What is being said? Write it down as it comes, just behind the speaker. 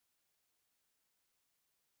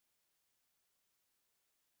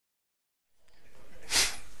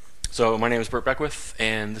So my name is Burt Beckwith,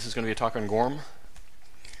 and this is going to be a talk on Gorm.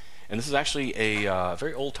 And this is actually a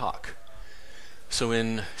very old talk. So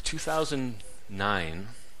in 2009,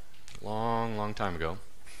 long time ago,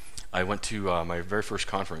 I went to my very first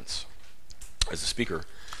conference as a speaker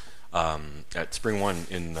at Spring One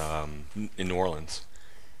in New Orleans,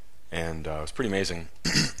 and it was pretty amazing.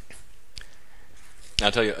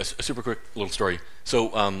 I'll tell you a super quick little story. So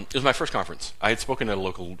it was my first conference. I had spoken at a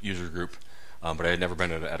local user group, but I had never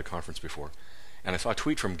been at a conference before. And I saw a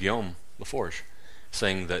tweet from Guillaume Laforge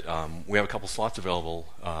saying that we have a couple slots available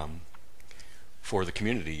for the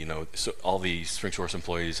community. You know, so all the SpringSource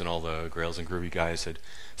employees and all the Grails and Groovy guys had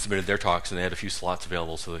submitted their talks, and they had a few slots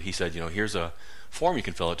available. So that he said, you know, here's a form you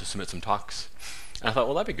can fill out to submit some talks. And I thought,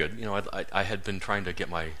 well, that'd be good. You know, I had been trying to get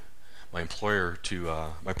my employer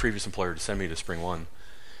to my previous employer to send me to Spring One,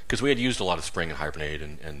 because we had used a lot of Spring and Hibernate,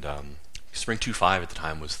 and Spring 2.5 at the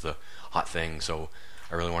time was the hot thing, so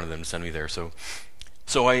I really wanted them to send me there. So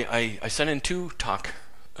I sent in two talk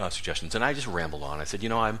suggestions, and I just rambled on. I said, you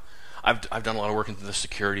know, I've done a lot of work into the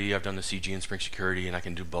security. I've done the CG and Spring security, and I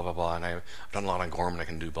can do blah blah blah, and I've done a lot on Gorm, and I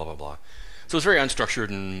can do blah blah blah. So it was very unstructured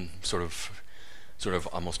and sort of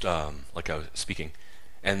almost like I was speaking.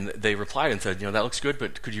 And they replied and said, you know, that looks good,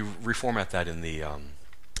 but could you reformat that in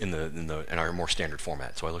our more standard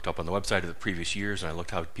format? So I looked up on the website of the previous years, and I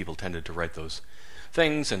looked how people tended to write those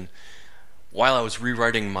things. And while I was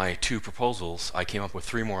rewriting my two proposals, I came up with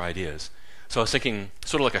three more ideas. So I was thinking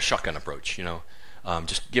sort of like a shotgun approach, you know,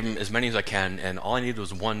 just give them as many as I can, and all I needed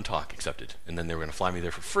was one talk accepted, and then they were going to fly me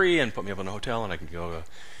there for free and put me up in a hotel, and I can go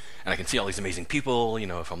and I can see all these amazing people. You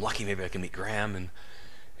know, if I'm lucky, maybe I can meet Graham and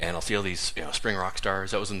I'll see all these, you know, Spring rock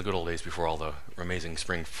stars. That was in the good old days before all the amazing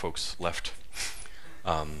Spring folks left,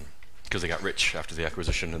 because they got rich after the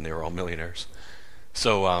acquisition and they were all millionaires.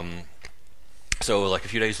 So like a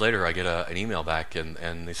few days later, I get an email back,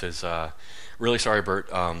 and they says, really sorry, Burt,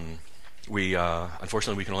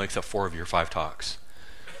 unfortunately we can only accept 4 of your 5 talks.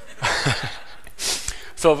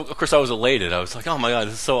 So of course I was elated. I was like, oh my god,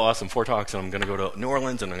 this is so awesome, 4 talks, and I'm going to go to New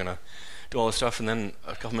Orleans and I'm going to do all this stuff. And then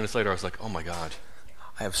a couple minutes later I was like, oh my god,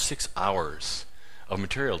 I have 6 hours of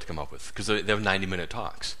material to come up with, because they have 90-minute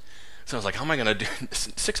talks. So I was like, how am I going to do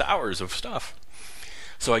 6 hours of stuff?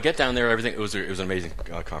 So I get down there, everything. It was an amazing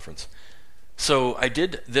conference. So I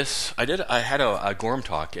did this. I had a Gorm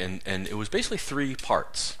talk, and it was basically 3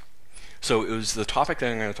 parts. So it was the topic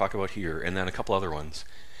that I'm going to talk about here, and then a couple other ones,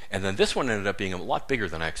 and then this one ended up being a lot bigger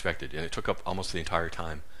than I expected, and it took up almost the entire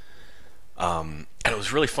time. And it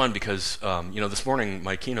was really fun because, you know, this morning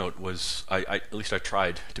my keynote was, at least I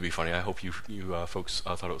tried to be funny. I hope you folks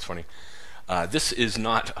thought it was funny. This is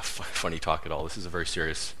not a funny talk at all. This is a very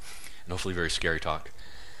serious and hopefully very scary talk.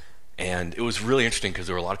 And it was really interesting because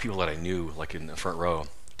there were a lot of people that I knew, like in the front row.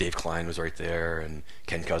 Dave Klein was right there, and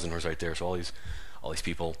Ken Cousin was right there. So all these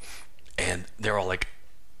people, and they're all like,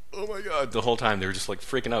 oh my god, the whole time they were just like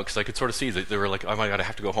freaking out, because I could sort of see that they were like, oh my god, I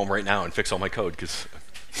have to go home right now and fix all my code.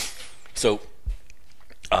 So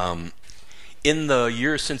in the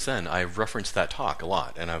years since then, I've referenced that talk a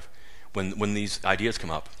lot, and when these ideas come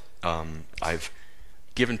up, I've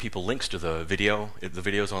given people links to the video. The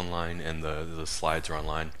video's online, and the slides are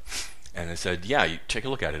online. And I said, yeah, you take a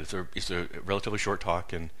look at it. It's a relatively short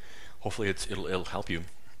talk, and hopefully it'll help you.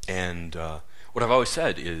 And what I've always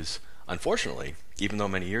said is, unfortunately, even though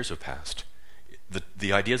many years have passed,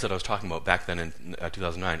 the ideas that I was talking about back then in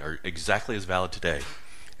 2009 are exactly as valid today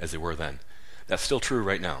as they were then. That's still true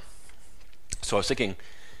right now. So I was thinking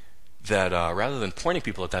that rather than pointing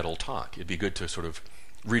people at that old talk, it'd be good to sort of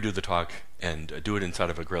redo the talk and do it inside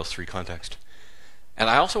of a Grails 3 context. And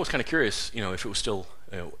I also was kind of curious, you know, if it was still,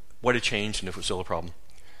 what had changed and if it was still a problem.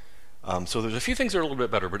 So there's a few things that are a little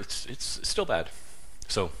bit better, but it's still bad.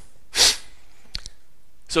 So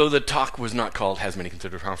the talk was not called hasMany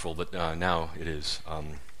Considered Harmful, but now it is.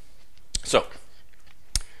 So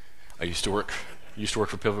I used to work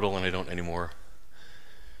for Pivotal, and I don't anymore.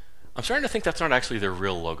 I'm starting to think that's not actually their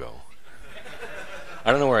real logo.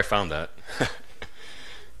 I don't know where I found that.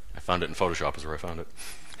 I found it in Photoshop is where I found it.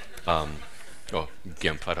 Oh,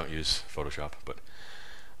 GIMP. I don't use Photoshop. But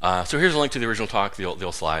so here's a link to the original talk, the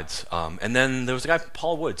old slides. And then there was a guy,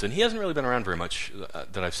 Paul Woods, and he hasn't really been around very much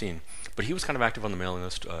that I've seen. But he was kind of active on the mailing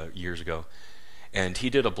list years ago. And he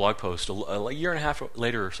did a blog post a year and a half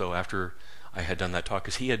later or so after I had done that talk,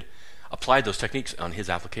 because he had applied those techniques on his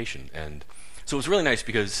application. And so it was really nice,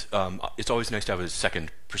 because it's always nice to have a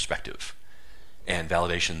second perspective and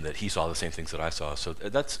validation that he saw the same things that I saw. So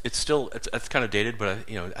that's kind of dated, but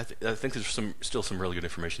I think there's still some really good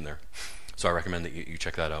information there. So I recommend that you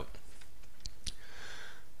check that out.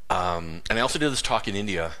 And I also did this talk in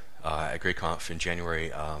India at GreatConf in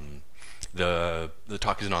January. The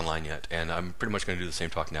talk isn't online yet, and I'm pretty much going to do the same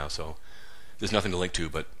talk now. So there's nothing to link to,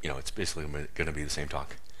 but it's basically going to be the same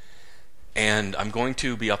talk. And I'm going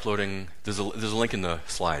to be uploading. There's a link in the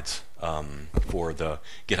slides for the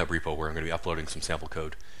GitHub repo where I'm going to be uploading some sample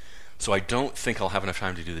code. So I don't think I'll have enough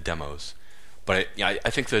time to do the demos, but I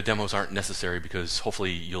think the demos aren't necessary because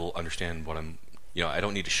hopefully you'll understand what I'm. I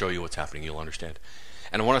don't need to show you what's happening. You'll understand.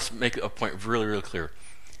 And I want to make a point really, really clear.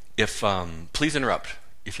 If please interrupt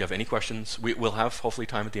if you have any questions. We'll have hopefully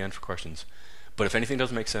time at the end for questions. But if anything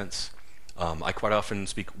doesn't make sense, I quite often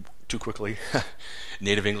speak too quickly.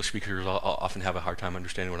 Native English speakers often have a hard time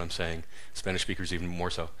understanding what I'm saying. Spanish speakers even more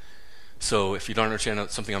so. So if you don't understand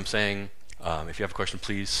something I'm saying, if you have a question,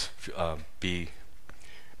 please be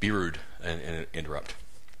rude and interrupt.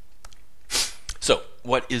 So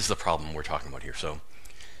what is the problem we're talking about here? So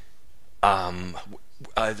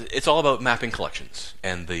it's all about mapping collections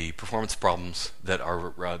and the performance problems that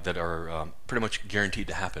are pretty much guaranteed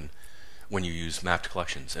to happen when you use mapped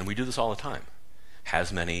collections. And we do this all the time.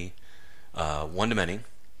 hasMany, one-to-many,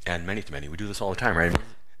 and many-to-many. We do this all the time, right?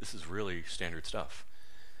 This is really standard stuff.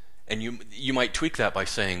 And you might tweak that by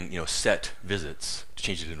saying, set visits, to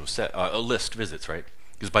change it into a list visits, right?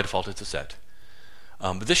 Because by default it's a set.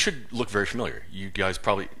 But this should look very familiar. You guys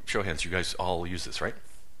probably, show of hands, you guys all use this, right?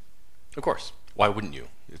 Of course. Why wouldn't you?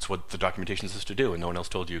 It's what the documentation says to do, and no one else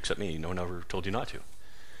told you except me. No one ever told you not to.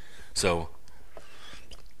 So,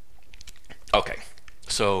 okay.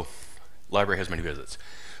 So, library has many visits.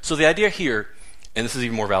 So the idea here, and this is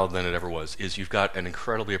even more valid than it ever was, is you've got an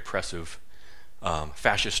incredibly oppressive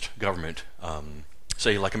fascist government,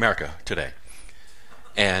 say like America today.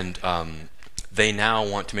 And they now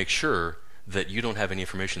want to make sure that you don't have any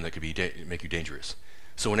information that could make you dangerous.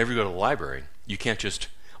 So whenever you go to the library, you can't just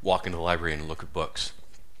walk into the library and look at books.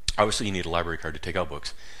 Obviously you need a library card to take out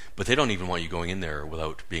books, but they don't even want you going in there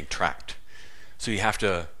without being tracked. So you have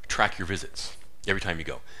to track your visits every time you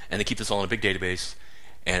go. And they keep this all in a big database,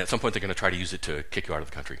 and at some point they're going to try to use it to kick you out of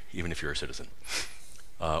the country, even if you're a citizen,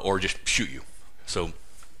 or just shoot you. So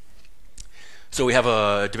we have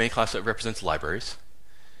a domain class that represents libraries,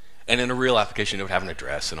 and in a real application it would have an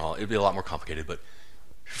address and all. It would be a lot more complicated, but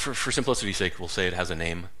for simplicity's sake, we'll say it has a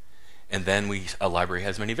name, and then a library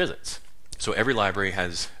has many visits. So every library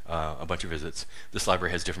has a bunch of visits. This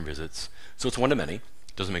library has different visits. So it's one-to-many.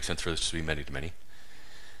 Doesn't make sense for this to be many-to-many.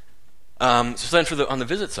 So then on the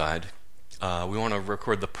visit side, we want to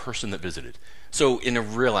record the person that visited. So in a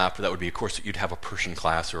real app, that would be, of course, you'd have a person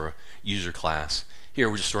class or a user class. Here,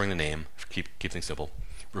 we're just storing the name. Keep things simple.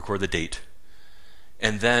 Record the date.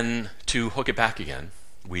 And then to hook it back again,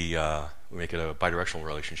 we make it a bidirectional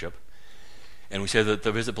relationship. And we say that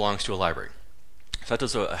the visit belongs to a library. So that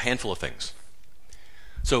does a handful of things.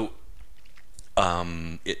 So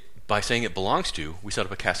by saying it belongs to, we set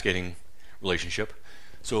up a cascading relationship.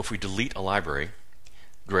 So if we delete a library,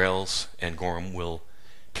 Grails and Gorham will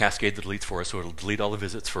cascade the deletes for us. So it'll delete all the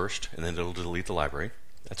visits first, and then it'll delete the library.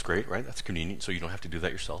 That's great, right? That's convenient, so you don't have to do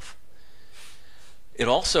that yourself. It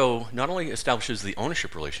also not only establishes the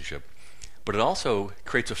ownership relationship, but it also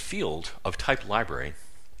creates a field of type library.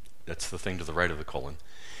 That's the thing to the right of the colon.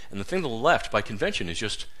 And the thing to the left, by convention, is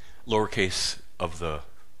just lowercase of the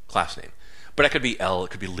class name. But that could be L,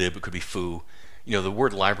 it could be lib, it could be foo. The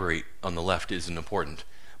word library on the left isn't important,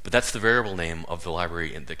 but that's the variable name of the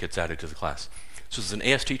library that gets added to the class. So there's an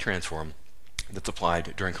AST transform that's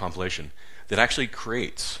applied during compilation that actually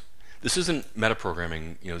creates, this isn't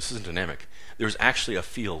metaprogramming, this isn't dynamic. There's actually a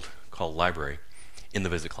field called library in the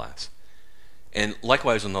visit class. And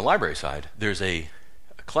likewise on the library side, there's a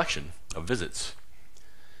collection of visits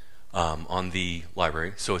on the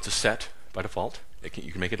library. So it's a set by default.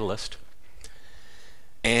 You can make it a list.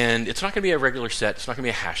 And it's not going to be a regular set. It's not going to be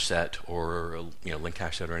a hash set or a linked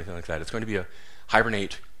hash set or anything like that. It's going to be a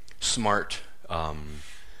Hibernate smart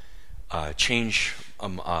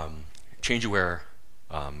change-aware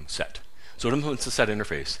set. So it implements the set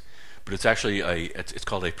interface, but it's actually it's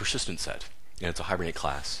called a persistent set, and it's a Hibernate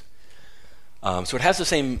class. So it has the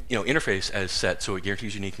same interface as set, so it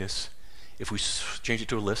guarantees uniqueness. If we change it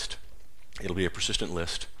to a list, it'll be a persistent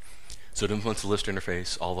list. So it implements the list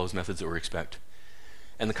interface, all those methods that we expect.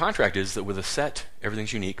 And the contract is that with a set,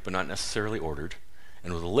 everything's unique but not necessarily ordered.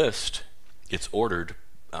 And with a list, it's ordered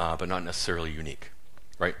but not necessarily unique.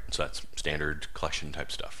 Right? So that's standard collection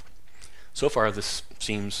type stuff. So far, this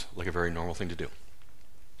seems like a very normal thing to do.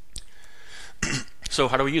 So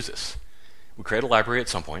how do we use this? We create a library at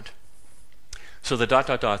some point. So the ...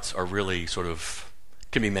 dots are really sort of,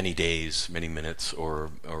 can be many days, many minutes,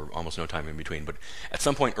 or almost no time in between. But at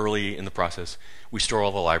some point early in the process, we store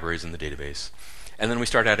all the libraries in the database. And then we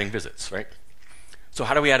start adding visits, right? So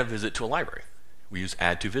how do we add a visit to a library? We use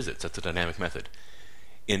add to visits. That's a dynamic method.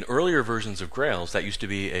 In earlier versions of Grails, that used to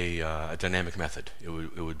be a dynamic method.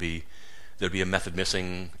 There'd be a method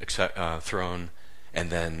missing thrown,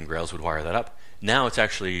 and then Grails would wire that up. Now it's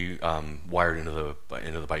actually wired into the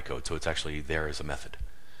bytecode, so it's actually there as a method.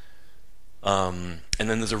 And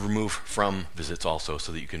then there's a remove from visits also,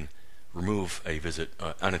 so that you can remove a visit,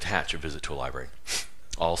 unattach a visit to a library.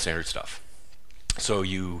 All standard stuff. So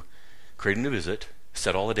you create a new visit,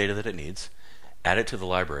 set all the data that it needs, add it to the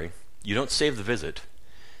library. You don't save the visit.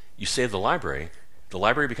 You save the library. The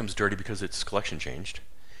library becomes dirty because its collection changed.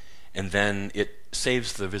 And then it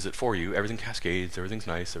saves the visit for you. Everything cascades. Everything's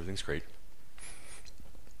nice. Everything's great.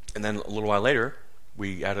 And then a little while later,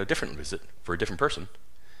 we add a different visit for a different person.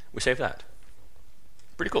 We save that.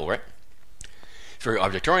 Pretty cool, right? It's very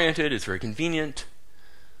object-oriented. It's very convenient.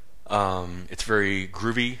 It's very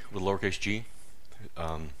groovy with lowercase g.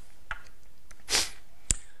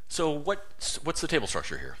 So what's the table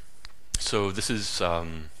structure here? So this is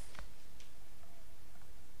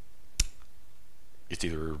it's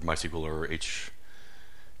either MySQL or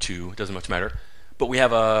H2. It doesn't much matter. But we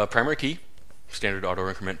have a primary key, standard auto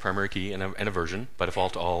increment primary key, and a version. By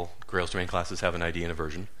default, all Grails domain classes have an ID and a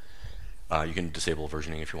version. You can disable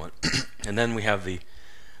versioning if you want. And then we have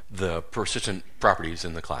the persistent properties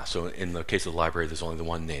in the class. So in the case of the library, there's only the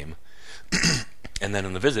one name. And then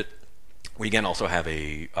in the visit, we again also have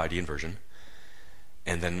a ID and version.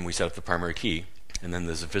 And then we set up the primary key. And then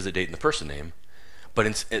there's a visit date and the person name.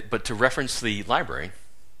 But to reference the library,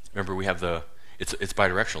 remember we have it's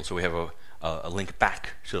bidirectional, so we have a link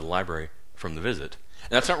back to the library from the visit.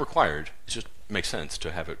 And that's not required. It just makes sense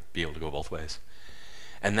to have it be able to go both ways.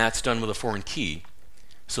 And that's done with a foreign key.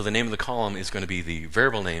 So the name of the column is going to be the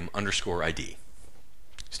variable name underscore ID.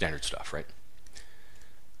 Standard stuff, right?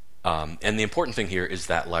 And the important thing here is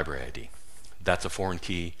that library ID. That's a foreign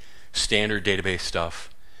key, standard database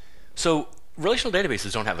stuff. So relational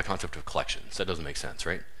databases don't have the concept of collections. That doesn't make sense,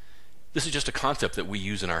 right? This is just a concept that we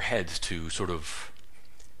use in our heads to sort of,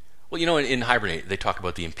 well, you know, in Hibernate, they talk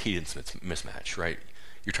about the impedance mismatch, right?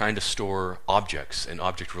 You're trying to store objects and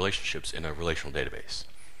object relationships in a relational database.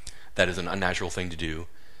 That is an unnatural thing to do,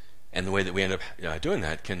 and the way that we end up doing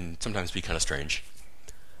that can sometimes be kind of strange.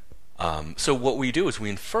 So what we do is we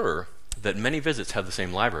infer that many visits have the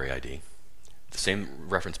same library ID, the same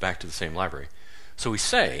reference back to the same library. So we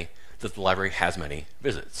say that the library has many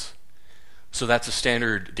visits. So that's a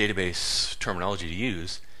standard database terminology to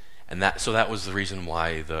use, and so that was the reason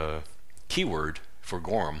why the keyword for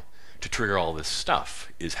Gorm to trigger all this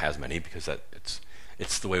stuff is hasMany, because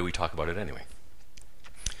it's the way we talk about it anyway.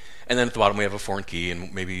 And then at the bottom we have a foreign key,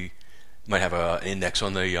 and maybe might have an index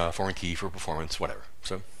on the foreign key for performance, whatever.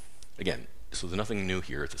 So again, so there's nothing new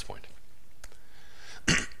here at this point.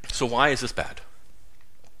 So why is this bad?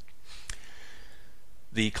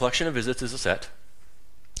 The collection of visits is a set,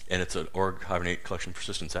 and it's an org Hibernate collection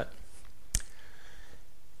persistent set.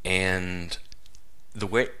 And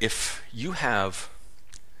if you have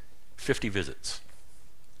 50 visits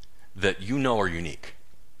that you know are unique,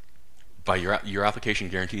 by your application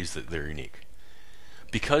guarantees that they're unique.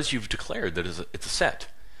 Because you've declared that it's a set,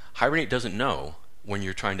 Hibernate doesn't know when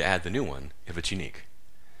you're trying to add the new one if it's unique.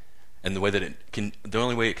 And the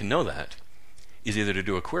only way it can know that is either to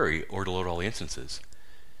do a query or to load all the instances.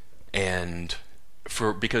 And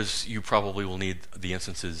because you probably will need the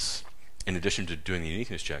instances in addition to doing the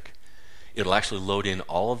uniqueness check, it'll actually load in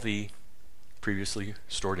all of the previously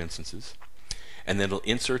stored instances, and then it'll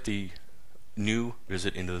insert the new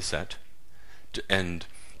visit into the set, and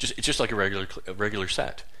it's just like a regular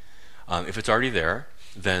set. If it's already there,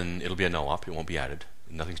 then it'll be a no op. It won't be added.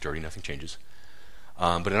 Nothing's dirty. Nothing changes.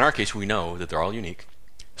 But in our case, we know that they're all unique.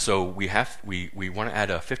 So we want to add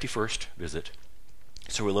a 51st visit.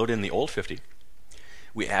 So we load in the old 50.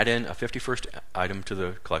 We add in a 51st item to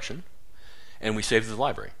the collection, and we save the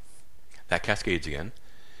library. That cascades again.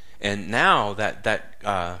 And now that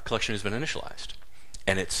collection has been initialized,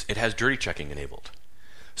 and it has dirty checking enabled.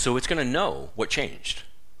 So it's going to know what changed.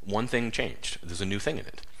 One thing changed. There's a new thing in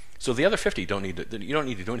it. So the other 50 you don't need to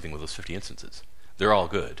do anything with those 50 instances. They're all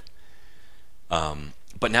good.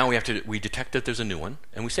 But now we detect that there's a new one,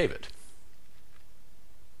 and we save it.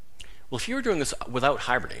 Well, if you were doing this without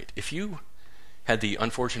Hibernate, if you had the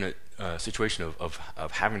unfortunate situation of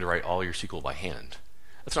having to write all your SQL by hand,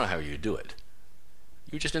 that's not how you do it.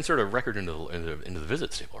 You just insert a record into the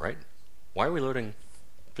visits table, right? Why are we loading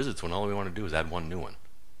visits when all we want to do is add one new one?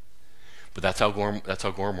 But that's how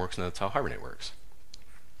Gorm works, and that's how Hibernate works.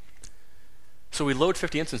 So we load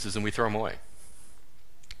 50 instances and we throw them away.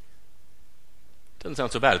 Doesn't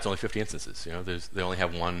sound so bad. It's only 50 instances. They only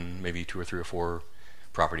have one, maybe 2 or 3 or 4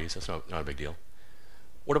 properties. That's not a big deal.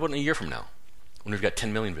 What about in a year from now, when we've got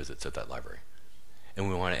 10 million visits at that library, and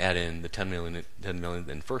we want to add in the 10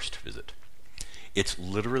 million first visit? It's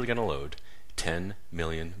literally going to load 10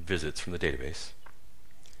 million visits from the database,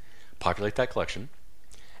 populate that collection,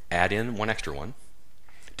 add in one extra one,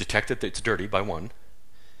 detect that it's dirty by 1,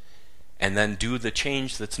 and then do the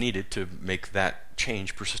change that's needed to make that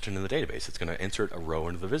change persistent in the database. It's going to insert a row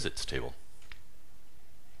into the visits table.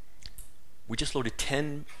 We just loaded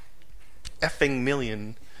 10 effing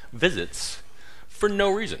million visits for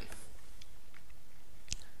no reason.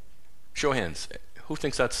 Show of hands. Who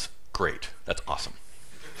thinks that's great? That's awesome.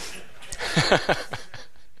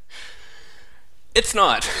 It's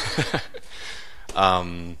not.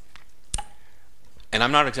 And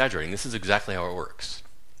I'm not exaggerating. This is exactly how it works.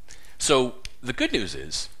 So the good news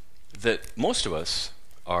is that most of us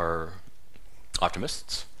are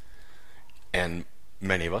optimists, and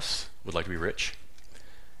many of us would like to be rich.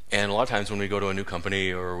 And a lot of times when we go to a new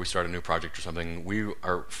company or we start a new project or something, we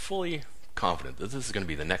are fully confident that this is going to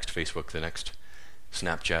be the next Facebook, the next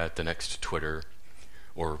Snapchat, the next Twitter,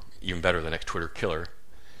 or even better, the next Twitter killer.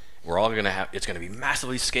 We're all going to have, it's going to be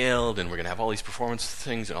massively scaled, and we're going to have all these performance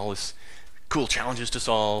things and all this cool challenges to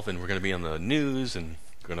solve, and we're going to be on the news, and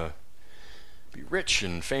we're going to be rich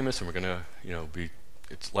and famous, and we're going to,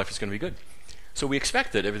 life is going to be good. So we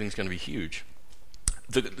expect that everything's going to be huge.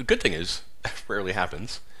 The good thing is, it rarely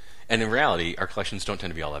happens, and in reality, our collections don't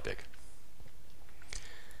tend to be all that big.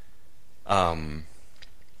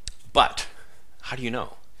 But how do you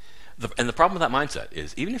know? And the problem with that mindset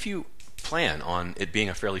is, even if you plan on it being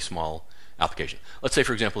a fairly small application, let's say,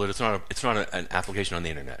 for example, that it's not an application on the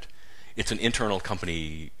internet. It's an internal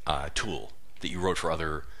company tool that you wrote for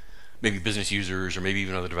other, maybe business users or maybe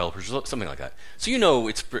even other developers or something like that. So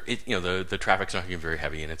the traffic's not going to be very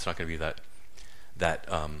heavy, and it's not going to be that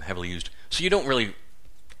heavily used. So you're not really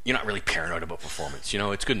paranoid about performance.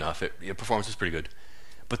 It's good enough. Performance is pretty good.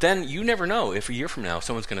 But then you never know if a year from now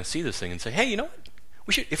someone's going to see this thing and say, hey, you know what?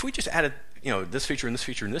 If we just added this feature and this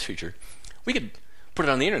feature and this feature, we could put it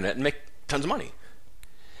on the internet and make tons of money.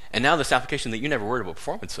 And now this application that you never worried about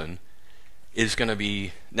performance in is going to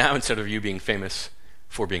be, now instead of you being famous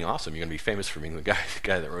for being awesome, you're going to be famous for being the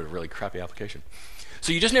guy that wrote a really crappy application.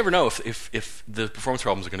 So you just never know if the performance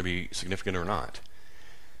problems are going to be significant or not.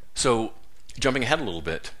 So jumping ahead a little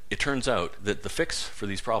bit, it turns out that the fix for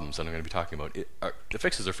these problems that I'm going to be talking about, the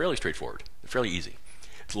fixes are fairly straightforward. They're fairly easy.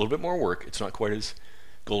 It's a little bit more work. It's not quite as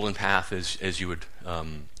golden path as you would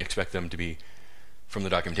expect them to be from the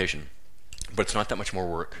documentation. But it's not that much more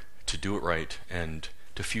work to do it right and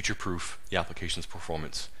to future-proof the application's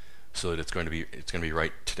performance so that it's going to be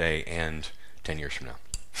right today and 10 years from now.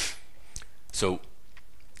 So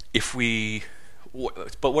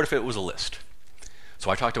but what if it was a list?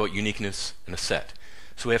 So I talked about uniqueness in a set.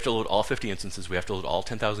 So we have to load all 50 instances. We have to load all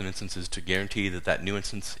 10,000 instances to guarantee that new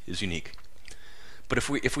instance is unique. But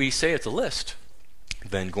if we say it's a list,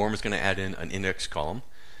 then Gorm is going to add in an index column,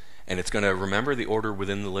 and it's going to remember the order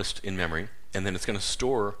within the list in memory, and then it's going to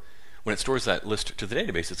store, when it stores that list to the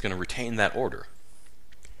database, it's going to retain that order.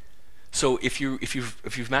 So if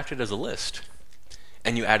you've mapped it as a list,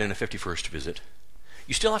 and you add in a 51st visit,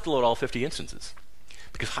 you still have to load all 50 instances,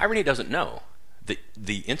 because Hibernate doesn't know that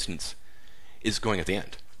the instance is going at the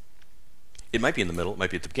end. It might be in the middle, it might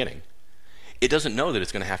be at the beginning. It doesn't know that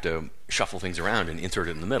it's going to have to shuffle things around and insert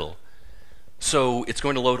it in the middle. So it's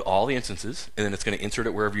going to load all the instances, and then it's going to insert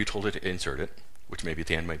it wherever you told it to insert it, which maybe at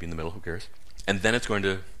the end, might be in the middle, who cares? And then it's going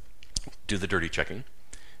to do the dirty checking,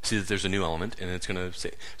 see that there's a new element, and it's going to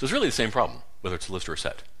say. So it's really the same problem, whether it's a list or a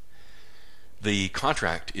set. The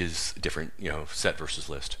contract is different, set versus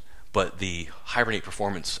list, but the Hibernate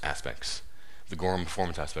performance aspects, the Gorm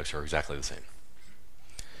performance aspects are exactly the same.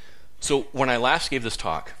 So when I last gave this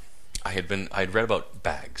talk, I had read about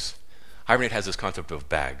bags. Hibernate has this concept of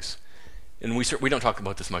bags, and we don't talk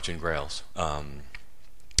about this much in Grails.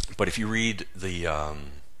 But if you read the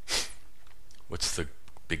what's the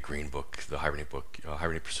big green book, the Hibernate book,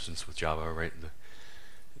 Hibernate Persistence with Java, right?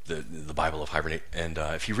 The Bible of Hibernate. And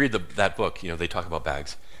if you read that book, they talk about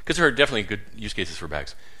bags because there are definitely good use cases for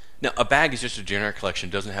bags. Now, a bag is just a generic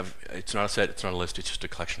collection. It's not a set. It's not a list. It's just a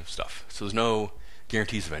collection of stuff. So there's no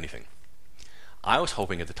guarantees of anything. I was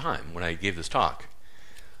hoping at the time when I gave this talk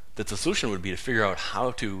that the solution would be to figure out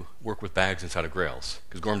how to work with bags inside of Grails,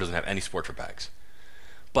 because Gorm doesn't have any support for bags.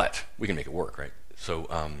 But we can make it work, right? So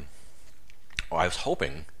I was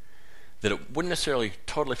hoping that it wouldn't necessarily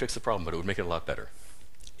totally fix the problem, but it would make it a lot better.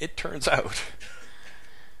 It turns out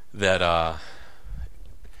that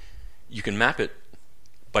you can map it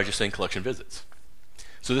by just saying collection visits.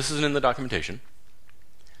 So this isn't in the documentation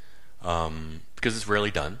because it's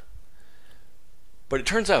rarely done. But it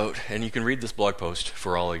turns out, and you can read this blog post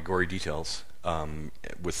for all the gory details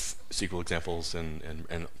with SQL examples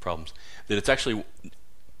and problems, that it's actually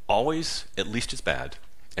always at least as bad,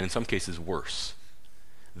 and in some cases worse,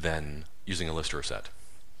 than using a list or a set.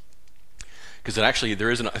 Because actually there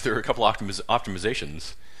are a couple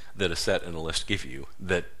optimizations that a set and a list give you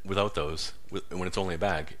that without those, when it's only a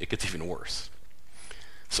bag, it gets even worse.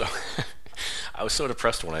 So I was so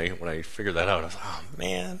depressed when I figured that out. I was like, oh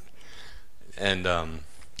man. And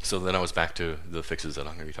so then I was back to the fixes that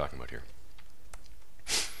I'm going to be talking about here.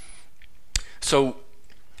 So,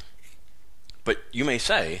 but you may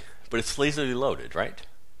say, but it's lazily loaded, right?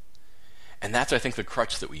 And that's, I think, the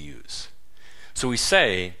crutch that we use. So we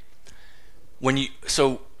say,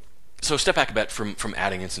 so step back a bit from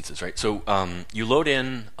adding instances, right? So you load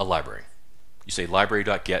in a library. You say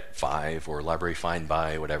library.get5 or library find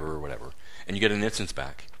by whatever, and you get an instance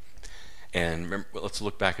back. And remember, let's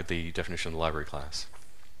look back at the definition of the library class.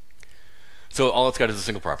 So all it's got is a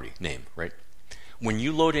single property, name, right? When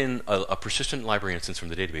you load in a persistent library instance from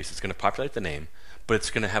the database, it's going to populate the name, but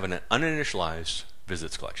it's going to have an uninitialized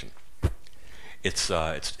visits collection. It's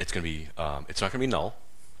going to be it's not going to be null.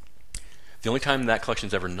 The only time that collection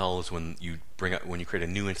is ever null is when you create a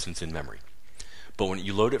new instance in memory. But when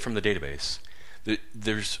you load it from the database,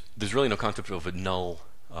 there's really no concept of a null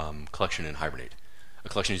collection in Hibernate. A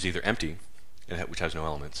collection is either empty, which has no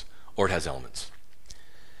elements, or it has elements.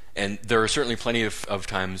 And there are certainly plenty of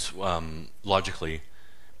times, logically,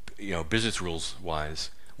 business rules wise,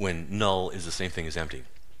 when null is the same thing as empty.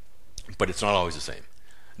 But it's not always the same.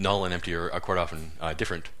 Null and empty are quite often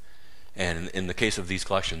different. And in the case of these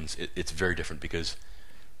collections, it's very different because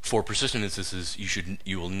for persistent instances,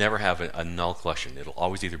 you will never have a null collection. It'll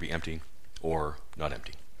always either be empty or not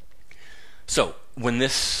empty. So when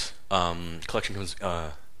this collection comes,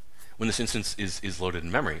 when this instance is loaded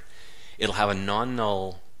in memory, it'll have a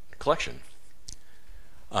non-null collection,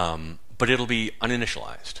 but it'll be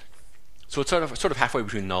uninitialized. So it's sort of halfway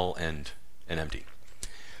between null and empty.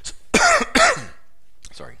 So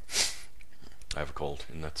sorry, I have a cold,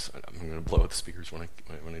 and I'm going to blow out the speakers when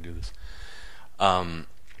I do this.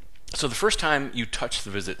 So the first time you touch the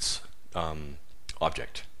visits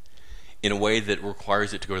object in a way that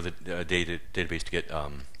requires it to go to the database to get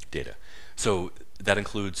data. So that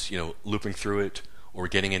includes looping through it, or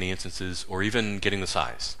getting any instances, or even getting the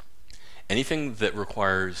size. Anything that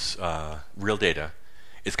requires real data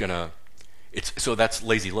is so that's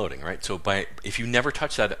lazy loading, right? So if you never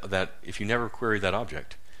touch if you never query that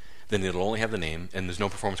object, then it'll only have the name, and there's no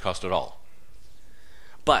performance cost at all.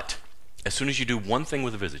 But as soon as you do one thing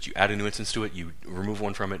with a visit, you add a new instance to it, you remove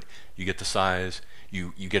one from it, you get the size,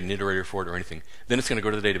 you get an iterator for it or anything, then it's going to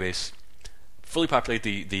go to the database, fully populate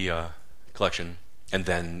the collection, and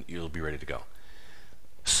then you'll be ready to go.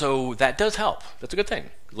 So that does help. That's a good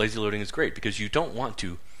thing. Lazy loading is great because you don't want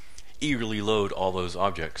to eagerly load all those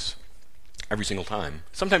objects every single time.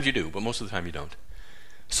 Sometimes you do, but most of the time you don't.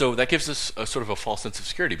 So that gives us a sort of a false sense of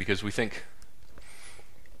security because we think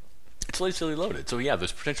it's lazily loaded. So yeah,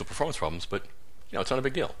 there's potential performance problems, but it's not a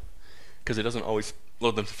big deal because it doesn't always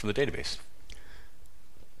load them from the database.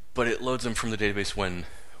 But it loads them from the database when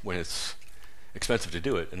it's expensive to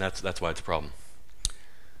do it, and that's why it's a problem.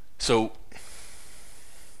 So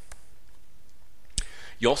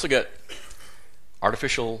you also get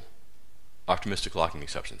artificial optimistic locking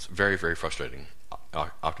exceptions. Very, very frustrating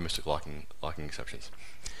optimistic locking exceptions.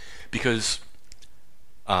 Because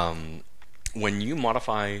when you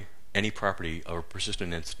modify any property of a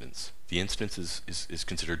persistent instance, the instance is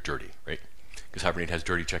considered dirty, right? Because Hibernate has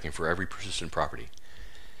dirty checking for every persistent property.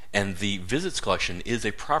 And the visits collection is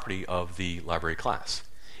a property of the library class.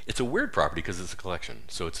 It's a weird property because it's a collection.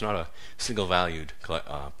 So it's not a single valued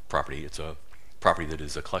property. It's a property that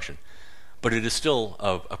is a collection. But it is still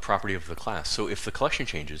a property of the class. So if the collection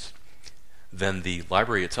changes, then the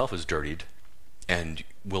library itself is dirtied and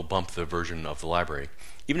will bump the version of the library.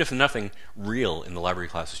 Even if nothing real in the library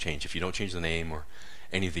class has changed, if you don't change the name or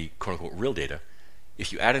any of the quote-unquote real data,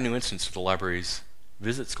 if you add a new instance to the library's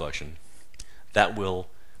visits collection, that will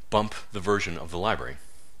bump the version of the library.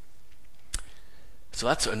 So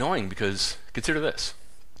that's annoying because consider this.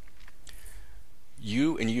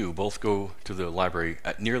 You and you both go to the library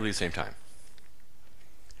at nearly the same time.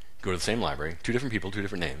 Go to the same library, two different people, two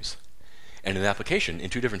different names. And in the application, in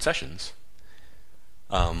two different sessions,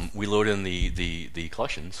 we load in the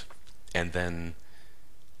collections, and then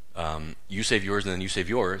you save yours, and then you save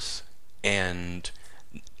yours, and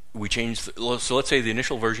we change. So let's say the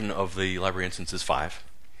initial version of the library instance is 5.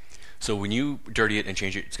 So when you dirty it and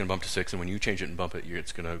change it, it's going to bump to 6, and when you change it and bump it,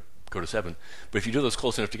 it's going to go to 7. But if you do those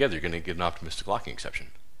close enough together, you're going to get an optimistic locking exception.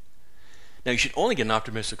 Now, you should only get an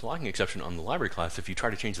optimistic locking exception on the library class if you try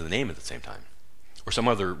to change the name at the same time, or some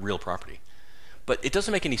other real property. But it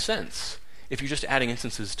doesn't make any sense if you're just adding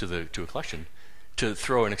instances to a collection to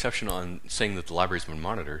throw an exception on saying that the library's been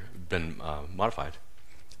modified,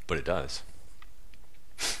 but it does.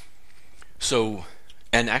 So,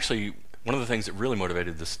 and actually, one of the things that really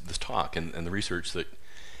motivated this talk and the research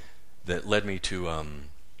that led me to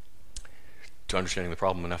understanding the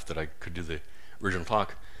problem enough that I could do the original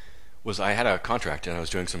talk was I had a contract and I was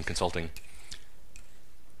doing some consulting,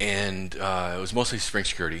 and it was mostly string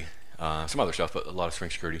security, some other stuff, but a lot of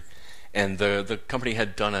string security. And the company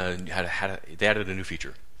had done they added a new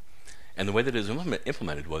feature, and the way that it was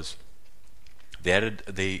implemented was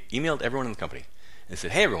they emailed everyone in the company and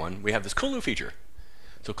said, "Hey everyone, we have this cool new feature,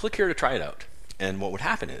 so click here to try it out." And what would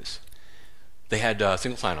happen is they had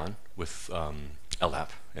single sign-on with LDAP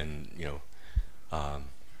and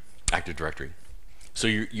Active Directory, so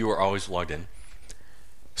you are always logged in.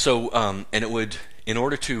 So and it would, in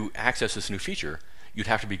order to access this new feature, you'd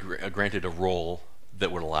have to be granted a role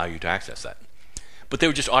that would allow you to access that. But they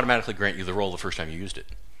would just automatically grant you the role the first time you used it.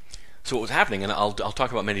 So what was happening, and I'll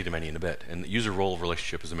talk about many-to-many in a bit, and the user-role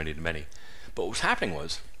relationship is a many-to-many. But what was happening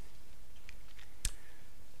was,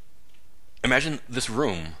 imagine this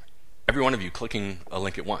room, every one of you clicking a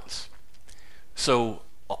link at once. So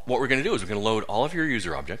what we're going to do is we're going to load all of your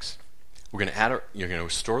user objects. We're going to you're going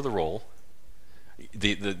to store the role,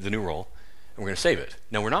 the new role, and we're going to save it.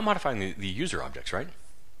 Now, we're not modifying the user objects, right?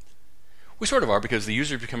 We sort of are, because the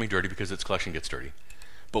user is becoming dirty because its collection gets dirty.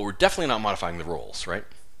 But we're definitely not modifying the roles, right?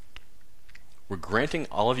 We're granting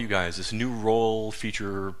all of you guys this new role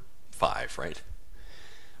feature 5, right?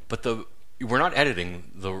 But we're not editing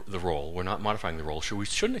the role. We're not modifying the role. So we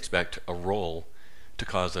shouldn't expect a role to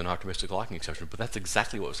cause an optimistic locking exception, but that's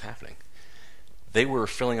exactly what was happening. They were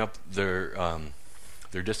filling up their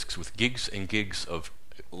disks with gigs and gigs of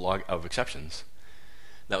exceptions.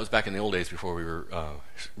 That was back in the old days before we were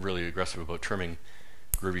really aggressive about trimming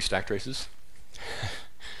groovy stack traces.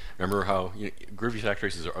 Remember how groovy stack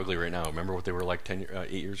traces are ugly right now? Remember what they were like 8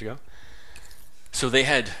 years ago? So they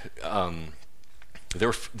had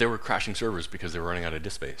they were crashing servers because they were running out of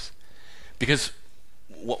disk space. Because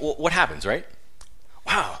what happens, right?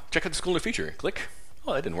 Wow, check out this cool new feature. Click.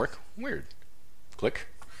 Oh, that didn't work. Weird. Click.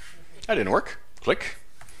 That didn't work. Click.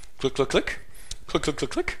 Click, click, click. Click, click,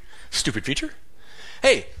 click, click. Stupid feature.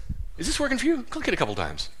 Hey, is this working for you? Click it a couple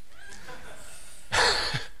times.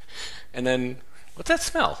 And then, what's that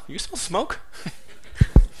smell? You smell smoke?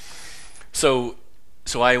 So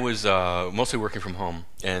I was mostly working from home,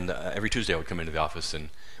 and every Tuesday I would come into the office and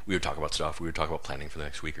we would talk about stuff. We would talk about planning for the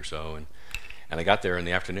next week or so, and I got there in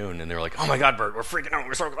the afternoon and they were like, "Oh my God, Burt, we're freaking out.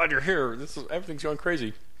 We're so glad you're here. Everything's going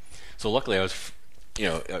crazy." So luckily I was,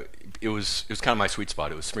 it was kind of my sweet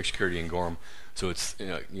spot. It was string security and Gorm. So it's two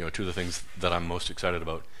of the things that I'm most excited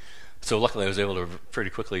about. So luckily I was able to pretty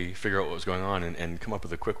quickly figure out what was going on and come up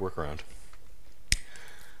with a quick workaround.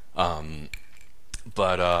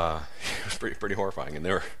 But it was pretty horrifying, and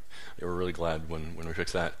they were really glad when we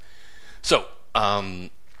fixed that. So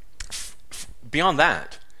beyond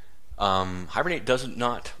that, Hibernate does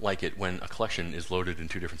not like it when a collection is loaded in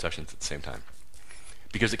 2 different sessions at the same time,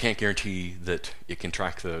 because it can't guarantee that it can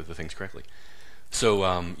track the things correctly.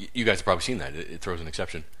 So you guys have probably seen that. It throws an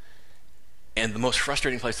exception. And the most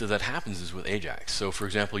frustrating place that happens is with Ajax. So for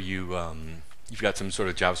example, you've got some sort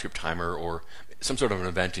of JavaScript timer or some sort of an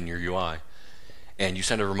event in your UI, and you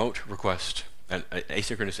send a remote request, an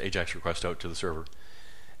asynchronous Ajax request out to the server.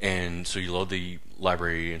 And so you load the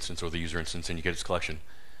library instance or the user instance and you get its collection.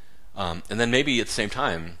 And then maybe at the same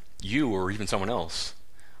time, you or even someone else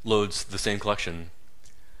loads the same collection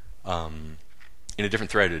in a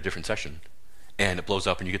different thread at a different session. And it blows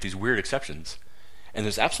up and you get these weird exceptions. And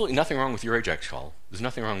there's absolutely nothing wrong with your Ajax call. There's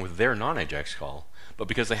nothing wrong with their non-Ajax call. But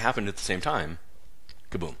because they happened at the same time,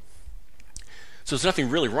 kaboom. So there's nothing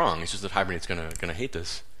really wrong. It's just that Hibernate's gonna hate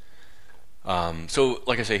this. So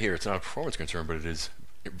like I say here, it's not a performance concern, but it is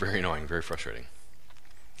very annoying, very frustrating.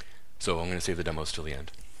 So I'm going to save the demos till the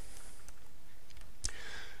end.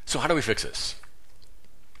 So how do we fix this?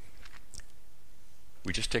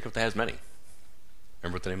 We just take up the hasMany.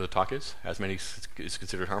 Remember what the name of the talk is? hasMany is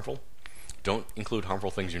considered harmful. Don't include harmful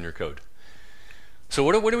things in your code. So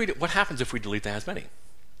what do we do? What happens if we delete the hasMany?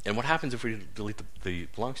 And what happens if we delete the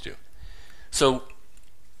belongs to? So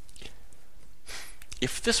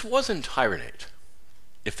if this wasn't Hibernate,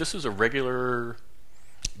 if this was a regular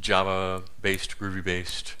Java-based,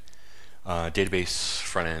 Groovy-based database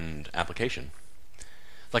front-end application,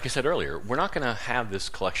 Like I said earlier, we're not going to have this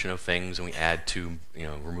collection of things and we add to,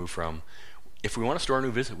 remove from. If we want to store a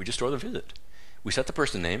new visit, we just store the visit. We set the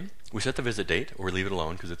person name, we set the visit date, or we leave it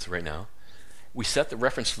alone because it's right now. We set the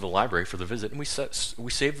reference to the library for the visit, and we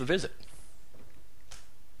save the visit.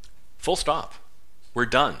 Full stop. We're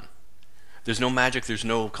done. There's no magic, there's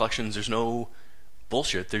no collections, there's no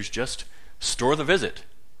bullshit. There's just store the visit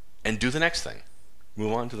and do the next thing.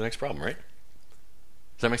 Move on to the next problem, right?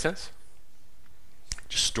 Does that make sense?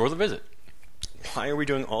 Just store the visit. Why are we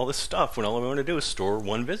doing all this stuff when all we want to do is store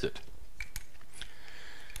one visit?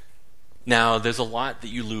 Now, there's a lot that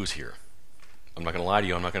you lose here. I'm not going to lie to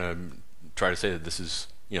you. I'm not going to try to say that this is,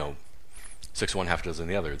 6 of one, half a dozen of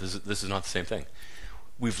the other. This is not the same thing.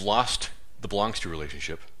 We've lost the belongs to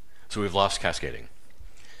relationship, so we've lost cascading.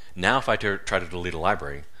 Now, if I try to delete a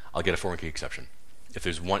library, I'll get a foreign key exception. If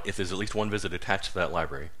there's at least one visit attached to that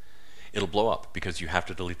library, it'll blow up because you have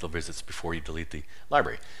to delete the visits before you delete the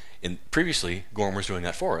library. Previously, Gorm was doing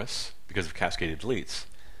that for us because of cascaded deletes.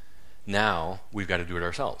 Now, we've got to do it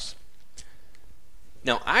ourselves.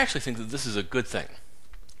 Now, I actually think that this is a good thing.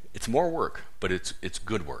 It's more work, but it's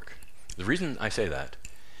good work. The reason I say that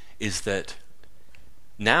is that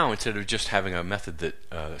now, instead of just having a method that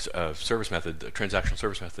a transactional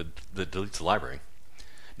service method that deletes the library,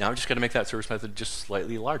 now I've just got to make that service method just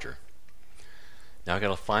slightly larger. Now I've got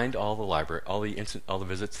to find all the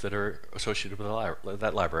visits that are associated with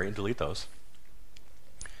that library and delete those,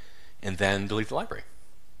 and then delete the library.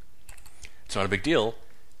 It's not a big deal.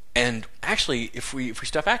 And actually, if we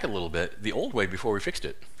step back a little bit, the old way before we fixed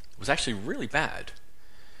it was actually really bad.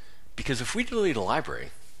 Because if we delete a library,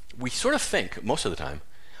 we sort of think, most of the time,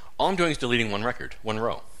 all I'm doing is deleting one record, one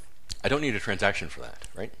row. I don't need a transaction for that,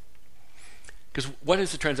 right? Because what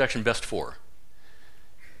is the transaction best for?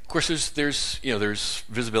 Of course, there's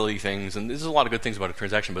visibility things, and there's a lot of good things about a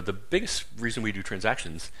transaction, but the biggest reason we do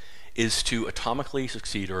transactions is to atomically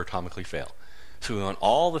succeed or atomically fail. So we want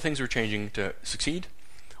all the things we're changing to succeed,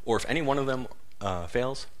 or if any one of them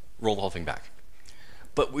fails, roll the whole thing back.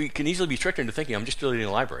 But we can easily be tricked into thinking, I'm just deleting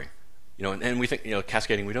a library. And we think,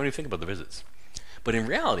 cascading, we don't even think about the visits. But in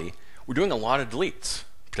reality, we're doing a lot of deletes,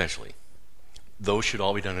 potentially. Those should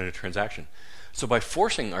all be done in a transaction. So by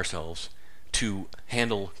forcing ourselves to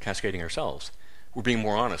handle cascading ourselves, we're being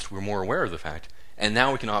more honest, we're more aware of the fact, and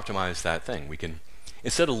now we can optimize that thing. We can,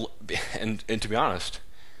 instead of, and to be honest,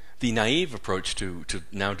 the naive approach to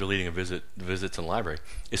now deleting the visits in the library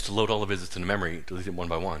is to load all the visits into memory, delete them one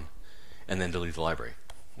by one, and then delete the library.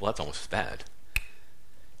 Well, that's almost as bad.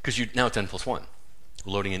 Because now it's n plus 1.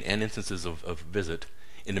 We're loading in n instances of visit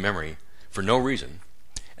into memory for no reason.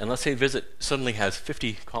 And let's say visit suddenly has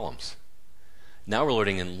 50 columns. Now we're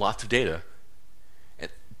loading in lots of data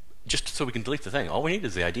just so we can delete the thing. All we need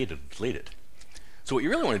is the ID to delete it. So what you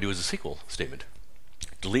really want to do is a SQL statement.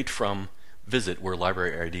 Delete from visit where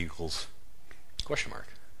library ID equals question mark,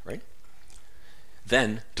 right?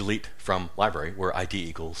 Then delete from library where ID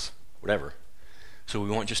equals whatever. So we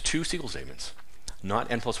want just 2 SQL statements.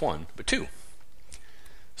 Not n plus 1, but 2.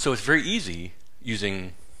 So it's very easy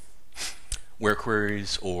using where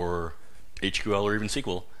queries or HQL or even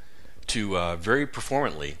SQL to very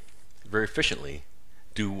performantly, very efficiently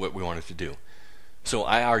do what we want it to do. So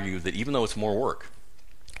I argue that even though it's more work,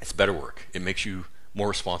 it's better work. It makes you more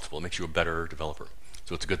responsible. It makes you a better developer.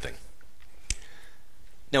 So it's a good thing.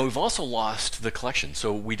 Now we've also lost the collection,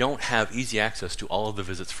 so we don't have easy access to all of the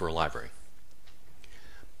visits for a library.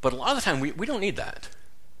 But a lot of the time, we don't need that.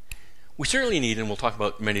 We certainly need, and we'll talk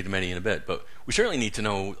about many-to-many in a bit, but we certainly need to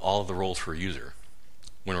know all of the roles for a user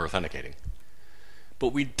when we're authenticating.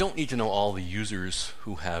 But we don't need to know all the users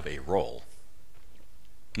who have a role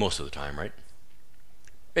most of the time, right?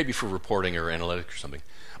 Maybe for reporting or analytics or something.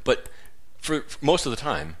 But for most of the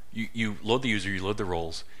time, you load the user, you load the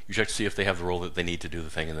roles, you check to see if they have the role that they need to do the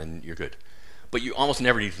thing, and then you're good. But you almost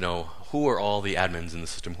never need to know who are all the admins in the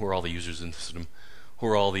system, who are all the users in the system, who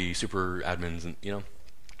are all the super admins, and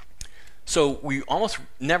So we almost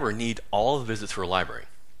never need all the visits for a library.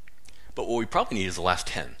 But what we probably need is the last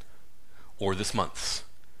 10, or this month's,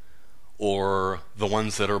 or the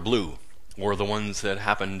ones that are blue, or the ones that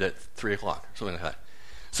happened at 3 o'clock, something like that.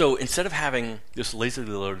 So instead of having this lazily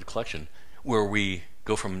loaded collection where we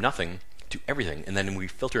go from nothing to everything, and then we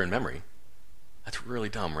filter in memory, that's really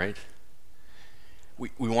dumb, right? We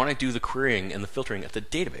want to do the querying and the filtering at the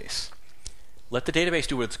database. Let the database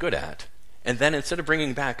do what it's good at, and then instead of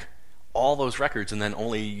bringing back all those records and then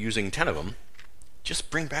only using 10 of them, just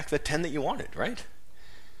bring back the 10 that you wanted, right?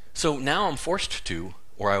 So now I'm forced to,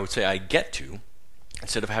 or I would say I get to,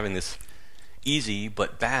 instead of having this easy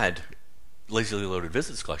but bad lazily loaded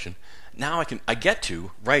visits collection, now I get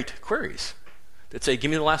to write queries that say, give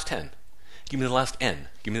me the last 10, give me the last n,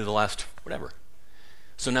 give me the last whatever.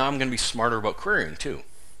 So now I'm going to be smarter about querying too.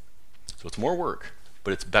 So it's more work,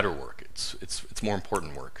 but it's better work. It's more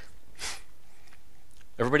important work.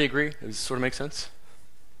 Everybody agree? Does this sort of make sense?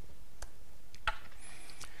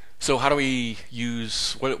 So how do we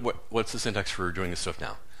use, what's the syntax for doing this stuff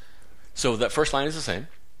now? So that first line is the same,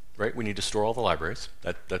 right? We need to store all the libraries.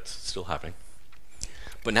 That's still happening.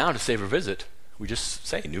 But now to save a visit, we just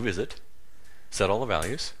say new visit, set all the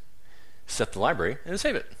values, set the library, and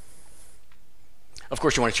save it. Of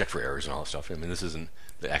course, you want to check for errors and all that stuff. I mean, this isn't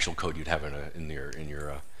the actual code you'd have in your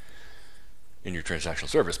transactional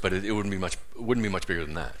service, but it wouldn't be much bigger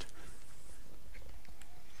than that.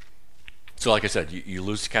 So like I said, you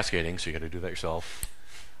lose cascading, so you got to do that yourself.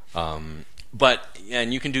 And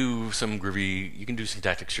you can do some groovy, you can do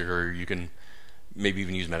syntactic sugar, you can maybe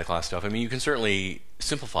even use metaclass stuff. I mean, you can certainly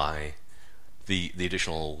simplify the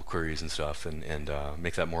additional queries and stuff and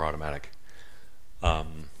make that more automatic,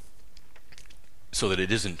 so that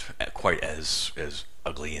it isn't quite as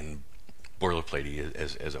ugly and boilerplatey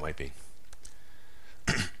as it might be.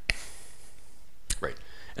 Right,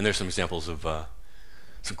 and there's some examples of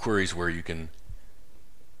some queries where you can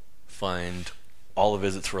find all the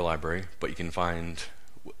visits for a library, but you can find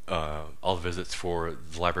all the visits for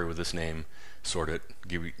the library with this name, sort it,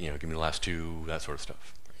 give me the last two, that sort of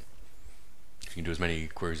stuff. You can do as many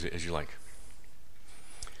queries as you like.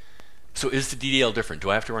 So is the DDL different? Do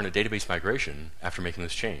I have to run a database migration after making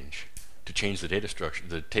this change to change the data structure,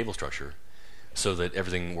 the table structure, so that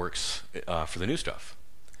everything works for the new stuff?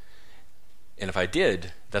 And if I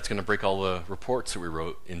did, that's going to break all the reports that we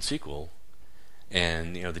wrote in SQL,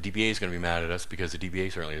 and the DBA is going to be mad at us because the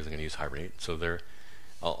DBA certainly isn't going to use Hibernate, so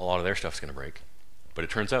a lot of their stuff is going to break. But it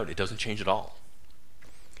turns out it doesn't change at all,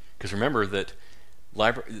 because remember that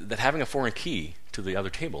having a foreign key to the other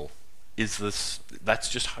table that's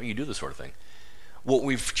just how you do this sort of thing. What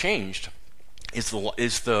we've changed is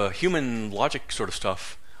the human logic sort of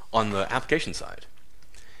stuff on the application side.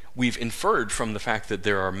 We've inferred from the fact that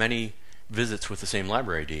there are many visits with the same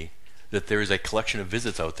library ID that there is a collection of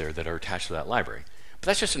visits out there that are attached to that library. But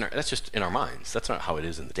that's just in our minds. That's not how it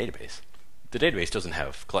is in the database. The database doesn't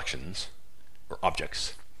have collections or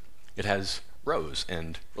objects. It has rows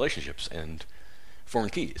and relationships and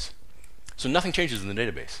foreign keys. So nothing changes in the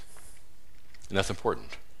database. And that's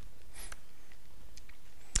important.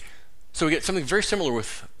 So we get something very similar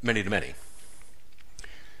with many-to-many.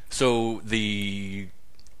 So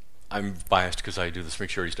I'm biased because I do the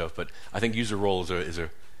security stuff, but I think user role is a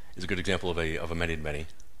good example of a many-to-many.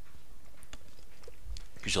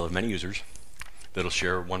 Because you'll have many users that'll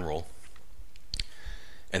share one role,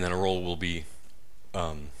 and then a role will be,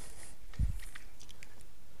 and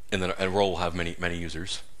then a role will have many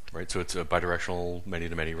users, right? So it's a bidirectional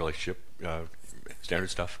many-to-many relationship, standard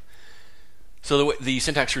stuff. So the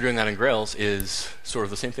syntax for doing that in Grails is sort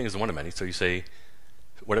of the same thing as the one-to-many. So you say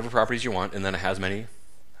whatever properties you want, and then it has many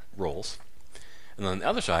roles. And then on the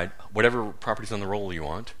other side, whatever properties on the role you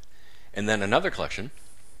want, and then another collection.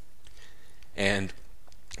 And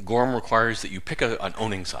Gorm requires that you pick an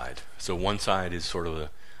owning side. So one side is sort of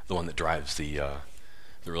the one that drives the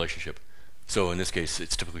relationship. So in this case,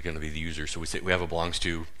 it's typically going to be the user. So we have a belongs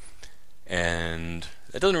to, and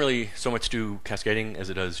it doesn't really so much do cascading as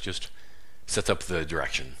it does just sets up the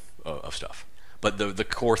direction of stuff. But the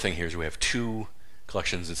core thing here is we have two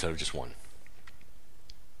collections instead of just one.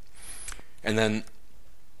 And then,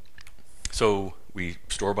 so we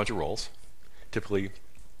store a bunch of roles, typically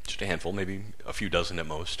just a handful, maybe a few dozen at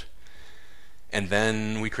most. And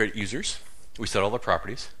then we create users. We set all their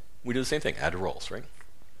properties. We do the same thing, add to roles, right?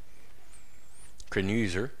 Create a new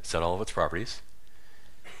user, set all of its properties,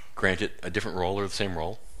 grant it a different role or the same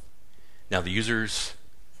role. Now the user's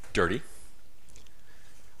dirty.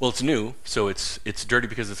 Well, it's new, so it's dirty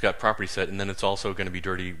because it's got property set, and then it's also going to be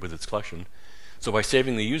dirty with its collection. So by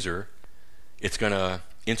saving the user, it's going to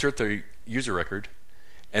insert the user record,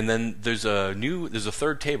 and then there's a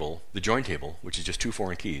third table, the join table, which is just two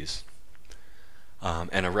foreign keys,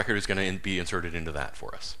 and a record is going to be inserted into that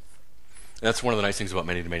for us. And that's one of the nice things about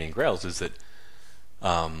many-to-many and Grails is that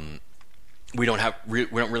we don't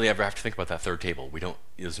really ever have to think about that third table.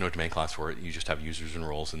 There's no domain class for it. You just have users and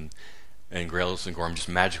roles, and Grails and Gorm just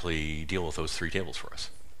magically deal with those three tables for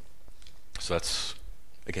us. So that's,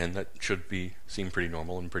 again, that should seem pretty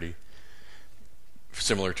normal and pretty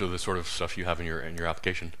similar to the sort of stuff you have in your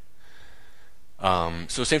application.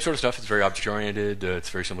 So same sort of stuff. It's very object-oriented. It's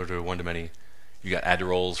very similar to one-to-many. You got add to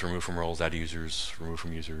roles, remove from roles, add to users, remove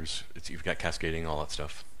from users. You've got cascading, all that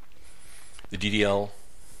stuff. The DDL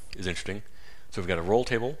is interesting. So we've got a role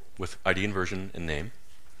table with ID and version and name.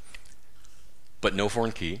 but no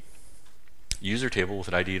foreign key. User table with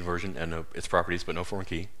an ID and version and its properties, but no foreign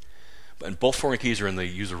key. And both foreign keys are in the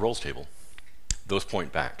user roles table. Those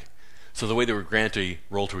point back. So the way that we grant a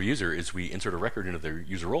role to a user is we insert a record into their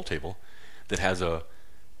user role table that has a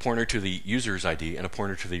pointer to the user's ID and a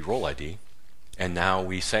pointer to the role ID. And now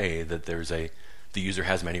we say that the user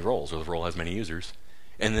has many roles, or the role has many users.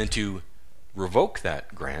 And then to revoke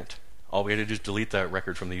that grant, all we had to do is delete that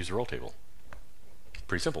record from the user role table.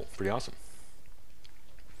 Pretty simple, pretty awesome.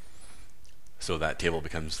 So that table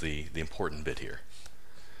becomes the important bit here.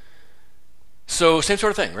 So same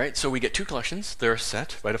sort of thing, right? So we get two collections. They're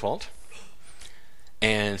set by default.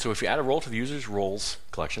 And so if you add a role to the user's roles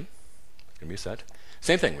collection, it's going to be a set.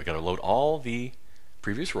 Same thing. We've got to load all the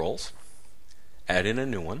previous roles, add in a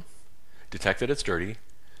new one, detect that it's dirty,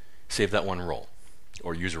 save that one role,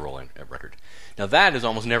 or user role record. Now that is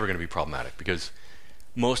almost never going to be problematic because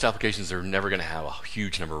most applications are never going to have a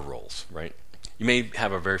huge number of roles, right? You may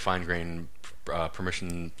have a very fine-grained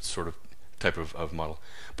permission sort of type of model,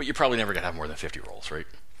 but you're probably never going to have more than 50 roles, right?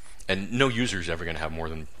 And no user is ever going to have more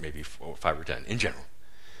than maybe 5 or 10 in general.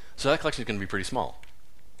 So that collection is going to be pretty small.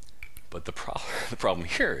 But the problem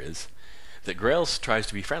here is that Grails tries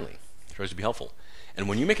to be friendly, tries to be helpful. And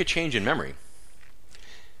when you make a change in memory,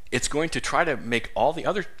 it's going to try to make all the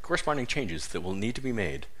other corresponding changes that will need to be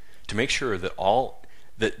made to make sure that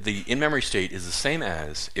that the in-memory state is the same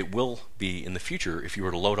as it will be in the future if you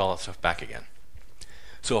were to load all that stuff back again.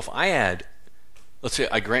 So if I add, let's say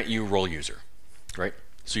I grant you role user, right?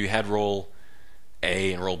 So you had role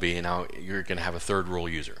A and role B, and now you're going to have a third role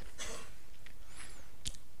user.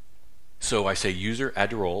 So I say user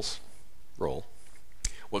add to roles, role.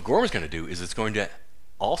 What Gorm is going to do is it's going to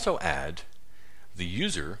also add the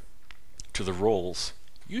user to the roles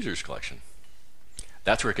users collection.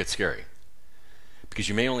 That's where it gets scary. Because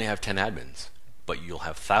you may only have 10 admins, but you'll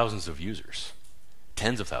have thousands of users,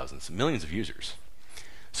 tens of thousands, millions of users.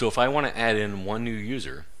 So if I want to add in one new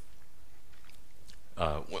user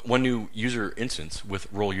instance with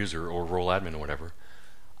role user or role admin or whatever,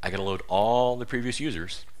 I got to load all the previous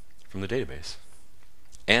users from the database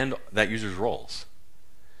and that user's roles,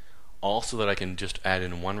 all so that I can just add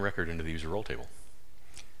in one record into the user role table.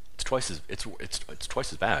 It's twice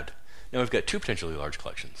as bad. Now we've got two potentially large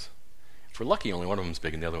collections. If we're lucky, only one of them is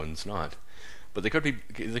big and the other one's not, but they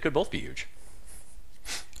could both be huge.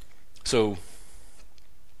 So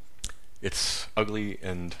it's ugly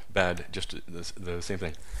and bad, just the same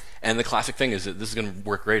thing. And the classic thing is that this is going to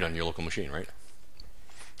work great on your local machine, right?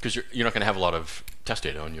 Because you're not going to have a lot of test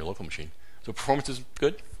data on your local machine. So performance is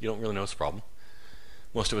good. You don't really notice a problem.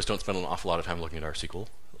 Most of us don't spend an awful lot of time looking at our SQL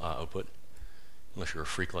output, unless you're a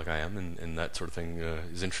freak like I am, and that sort of thing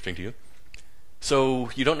is interesting to you. So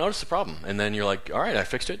you don't notice the problem. And then you're like, all right, I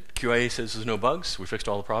fixed it. QA says there's no bugs. We fixed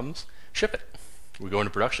all the problems. Ship it. We go into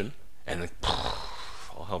production, and then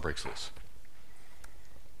all hell breaks loose.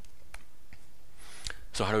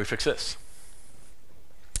 So how do we fix this?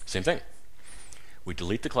 Same thing. We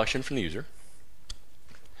delete the collection from the user.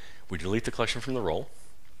 We delete the collection from the role.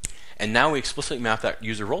 And now we explicitly map that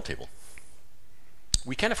user role table.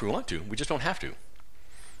 We can if we want to. We just don't have to.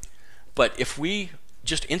 But if we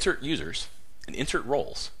just insert users and insert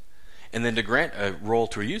roles, and then to grant a role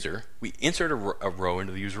to a user, we insert a row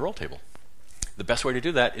into the user role table. The best way to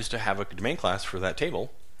do that is to have a domain class for that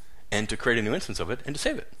table and to create a new instance of it and to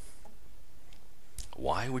save it.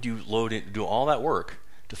 Why would you load it, do all that work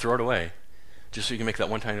to throw it away just so you can make that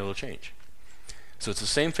one tiny little change? So it's the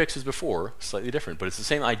same fix as before, slightly different, but it's the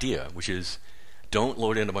same idea, which is don't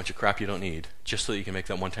load in a bunch of crap you don't need just so that you can make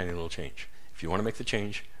that one tiny little change. If you want to make the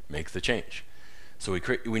change, make the change. So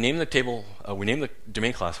we name the table, we name the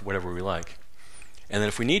domain class whatever we like, and then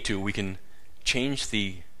if we need to, we can use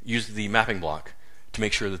the mapping block to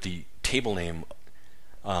make sure that the table name,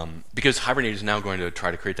 because Hibernate is now going to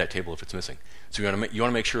try to create that table if it's missing. So you want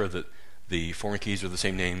to make sure that the foreign keys are the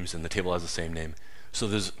same names and the table has the same name. So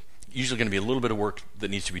there's usually going to be a little bit of work that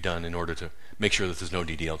needs to be done in order to make sure that there's no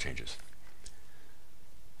DDL changes.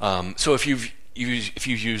 So if you've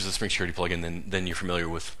used the Spring Security plugin, then you're familiar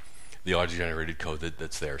with the auto-generated code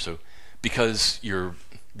that's there. So because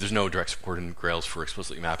there's no direct support in Grails for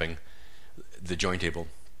explicitly mapping the join table,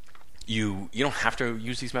 you don't have to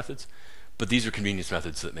use these methods, but these are convenience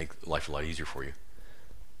methods that make life a lot easier for you.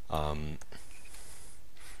 And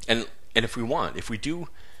if we do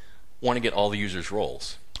want to get all the users'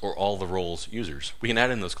 roles or all the roles users, we can add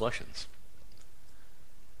in those collections.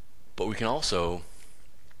 But we can also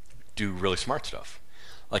do really smart stuff.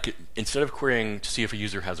 Like instead of querying to see if a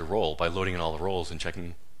user has a role by loading in all the roles and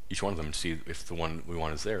checking each one of them to see if the one we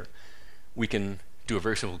want is there, we can do a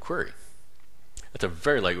very simple query. That's a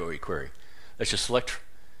very lightweight query. Let's just select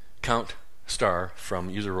count star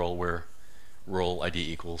from user role where role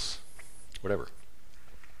ID equals whatever.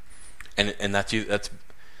 And that's going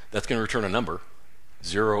to return a number,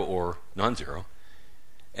 0 or non-zero.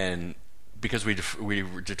 And because we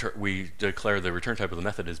declare the return type of the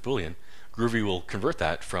method as Boolean, Groovy will convert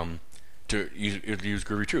that to use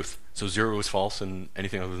Groovy truth. So 0 is false and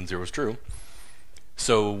anything other than 0 is true.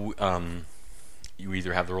 So you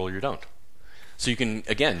either have the role or you don't. So you can,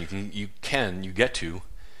 again, you get to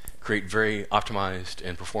create very optimized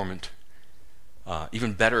and performant,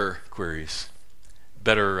 even better queries,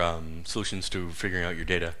 better solutions to figuring out your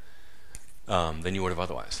data than you would have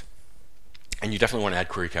otherwise. And you definitely want to add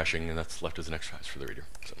query caching, and that's left as an exercise for the reader.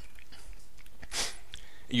 So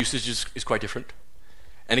usage is quite different.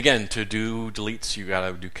 And again, to do deletes, you got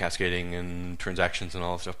to do cascading and transactions and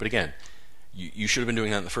all that stuff. But again, you should have been doing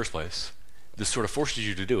that in the first place. This sort of forces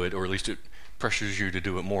you to do it, or at least it pressures you to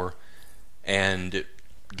do it more, and it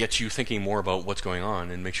gets you thinking more about what's going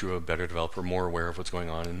on and makes you a better developer, more aware of what's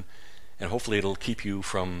going on, and hopefully it'll keep you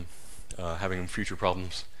from having future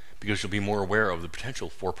problems, because you'll be more aware of the potential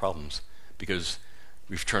for problems, because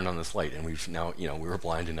we've turned on this light and we've now, we were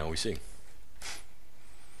blind and now we see.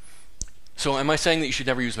 So am I saying that you should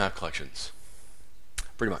never use map collections?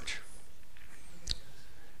 Pretty much.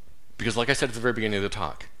 Because like I said at the very beginning of the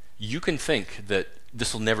talk, you can think that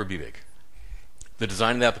this will never be big. The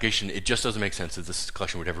design of the application, it just doesn't make sense that this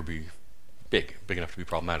collection would ever be big enough to be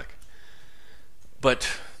problematic.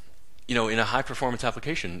 But in a high performance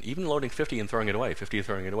application, even loading 50 and throwing it away, 50 and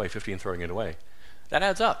throwing it away, 50 and throwing it away, that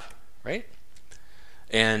adds up, right?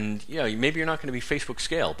 And maybe you're not going to be Facebook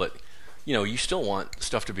scale, but you still want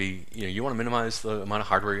stuff to be, you want to minimize the amount of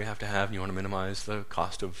hardware you have to have, and you want to minimize the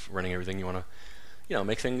cost of running everything. You want to,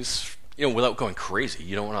 make things, without going crazy.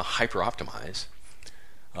 You don't want to hyper optimize,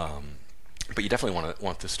 but you definitely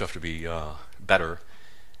want this stuff to be better.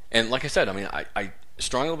 And like I said, I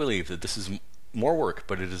strongly believe that this is more work,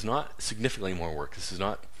 but it is not significantly more work. This is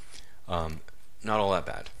not all that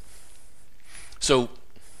bad. So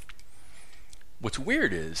what's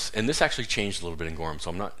weird is, and this actually changed a little bit in Gorm, so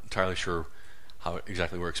I'm not entirely sure how it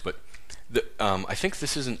exactly works, but I think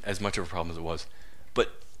this isn't as much of a problem as it was.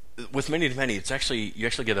 But with many to many, you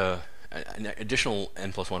actually get an additional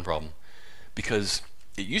n+1 problem, because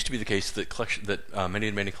it used to be the case that many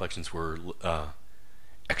to many collections were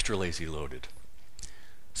extra lazy loaded.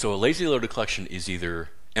 So a lazy loaded collection is either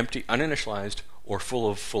empty, uninitialized, or full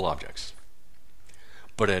of full objects.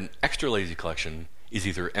 But an extra lazy collection is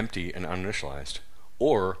either empty and uninitialized,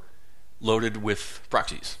 or loaded with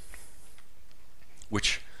proxies,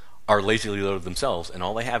 which are lazily loaded themselves, and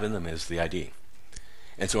all they have in them is the ID.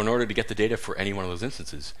 And so in order to get the data for any one of those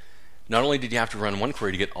instances, not only did you have to run one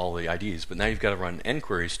query to get all the IDs, but now you've got to run n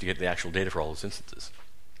queries to get the actual data for all those instances.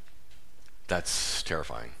 That's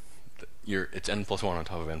terrifying. It's n+1 on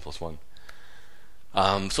top of n+1.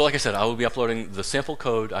 So like I said, I will be uploading the sample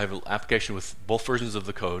code. I have an application with both versions of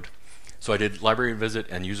the code. So I did library visit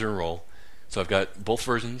and user enroll. So I've got both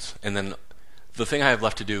versions, and then the thing I have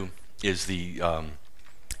left to do is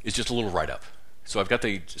just a little write-up. So I've got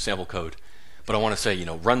the sample code, but I want to say,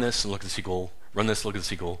 run this and look at the SQL, run this, look at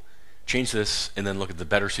the SQL, change this, and then look at the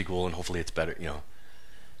better SQL, and hopefully it's better,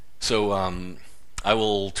 So I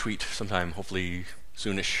will tweet sometime, hopefully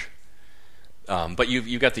soonish. But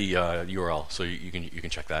you got the URL, so you can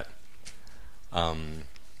check that.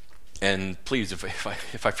 And please,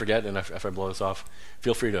 if I forget and if I blow this off,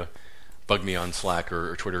 feel free to bug me on Slack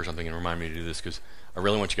or Twitter or something and remind me to do this, because I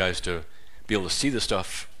really want you guys to be able to see this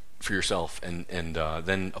stuff for yourself and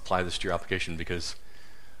then apply this to your application, because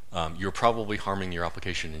you're probably harming your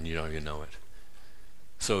application and you don't even know it.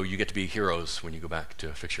 So you get to be heroes when you go back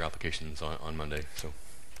to fix your applications on Monday.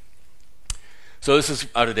 So this is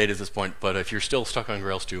out of date at this point, but if you're still stuck on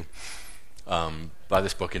Rails 2, buy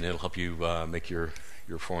this book and it'll help you make your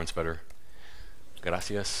performance better.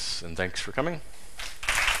 Gracias, and thanks for coming.